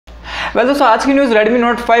वैसे दोस्तों आज की news Redmi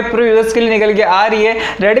Note 5 Pro users के लिए निकल के आ रही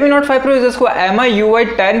है। Redmi Note 5 Pro यूजर्स को MIUI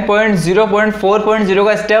 10.0.4.0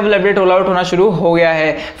 का स्टेबल अपडेट रोल आउट होना शुरू हो गया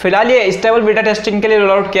है। फिलहाल ये स्टेबल बीटा टेस्टिंग के लिए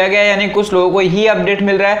रोल आउट किया गया है, यानी कुछ लोगों को ही अपडेट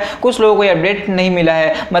मिल रहा है, कुछ लोगों को ये अपडेट नहीं मिला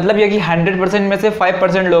है। मतलब ये कि 100% में से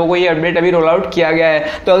 5% लोगों को ये अपडेट अभी रोल आउट किया गया है।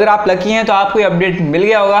 तो अगर आप लकी हैं तो आपको ये अपडेट मिल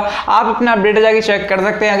गया होगा। आप अपना अपडेट जाके चेक कर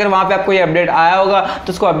सकते हैं। अगर वहाँ पे आपको ये अपडेट आया होगा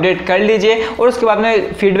तो उसको अपडेट कर लीजिए और उसके बाद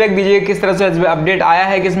में फीडबैक दीजिए किस तरह से अपडेट आया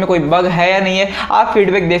है, किसमें कोई बग है या नहीं है। आप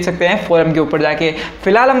फीडबैक देख सकते हैं फोरम के ऊपर जाके।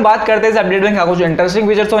 फिलहाल हम बात करते हैं इस अपडेट में क्या कुछ इंटरेस्टिंग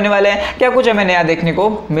फीचर्स होने वाले हैं, क्या कुछ हमें नया देखने को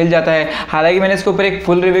मिल जाता है। हालांकि मैंने इसके ऊपर एक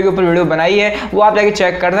फुल रिव्यू के ऊपर वीडियो बनाई है, वो आप जाके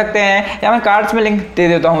चेक कर सकते हैं या मैं कार्ड्स में लिंक दे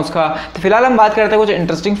देता हूँ उसका। तो फिलहाल हम बात करते हैं कुछ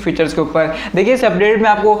इंटरेस्टिंग फीचर्स के ऊपर। देखिए इस अपडेट में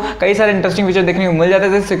आपको कई सारे इंटरेस्टिंग फीचर देखने को मिल जाते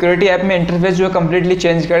हैं। जैसे सिक्योरिटी ऐप में इंटरफेस जो कंप्लीटली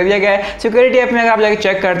चेंज कर दिया गया है। सिक्योरिटी ऐप में अगर आप जाके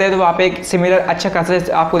चेक करते हैं तो वहाँ पे एक सिमिलर अच्छा खासा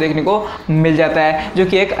आपको देखने को मिल जाता है, जो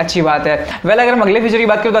कि एक अच्छी बात है। वेल अगर हम अगले फीचर की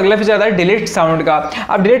बात करें तो अगला फीचर आता है डिलीट साउंड का।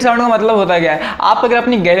 अब डिलीट साउंड का मतलब होता है क्या है, आप अगर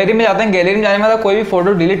अपनी गैलरी में जाते हैं, गैलरी में जाने में कोई भी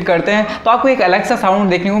फोटो डिलीट करते हैं तो आपको एक अलग सा साउंड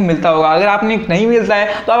देखने को मिलता होगा। अगर आपने नहीं मिलता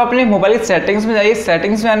है तो आप अपने मोबाइल की सेटिंग्स में जाइए,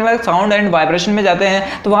 सेटिंग्स में आने वाले साउंड एंड वाइब्रेशन में जाते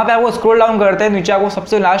हैं तो वहाँ पे आपको स्क्रॉल डाउन करते हैं, नीचे आपको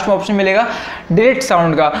सबसे लास्ट में ऑप्शन मिलेगा डिलीट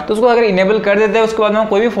साउंड का। तो उसको अगर इनेबल कर देते हैं, उसके बाद में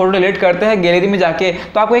कोई भी फोटो डिलीट करते हैं गैलरी में जाके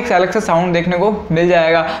तो आपको एक अलग सा साउंड देखने को मिल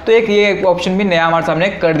जाएगा। तो एक ये ऑप्शन भी नया हमारे सामने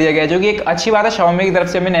कर दिया गया है, जो कि एक अच्छी बात है। Xiaomi की तरफ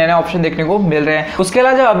से हमें नया नया ऑप्शन देखने को मिल रहे हैं। उसके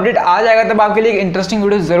अलावा जब अपडेट आ जाएगा तब आपके लिए एक इंटरेस्टिंग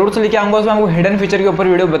वीडियो जरूर से लेके आऊंगा। उसमें आपको हिडन फीचर के ऊपर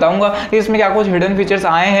वीडियो बताऊंगा कि इसमें क्या कुछ हिडन फीचर्स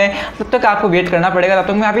आए हैं। तब तक आपको वेट करना पड़ेगा। तब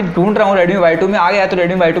तक मैं यहाँ पे ढूंढ रहा हूँ, Redmi Y2 में आ गया तो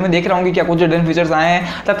Redmi Y2 में देख रहा हूँ कि क्या कुछ हिडन फीचर्स आए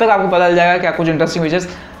हैं। तब तक आपको पता चल जाएगा क्या कुछ इंटरेस्टिंग फीचर्स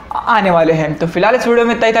आने वाले हैं। तो फिलहाल इस वीडियो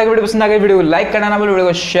में इतना ही था। वीडियो पसंद आ गई वीडियो को लाइक करना ना भूले, वीडियो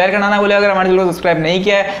को शेयर करना ना भूले। अगर हमारे चैनल को सब्सक्राइब नहीं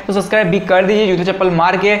किया है तो सब्सक्राइब भी कर दीजिए जूते चप्पल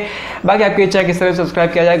मार के। बाकी आपकी इच्छा है किस तरह से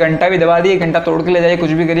सब्सक्राइब किया जाए, घंटा भी दबा दिए, घंटा तोड़ के ले जाइए,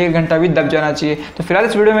 कुछ भी करिए, घंटा भी दब जाना चाहिए। तो फिलहाल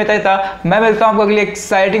इस वीडियो में इतना ही था। मैं मिलता हूँ आपको अगली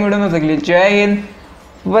एक्साइटिंग वीडियो में। जय हिंद,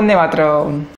 वंदे मातरम।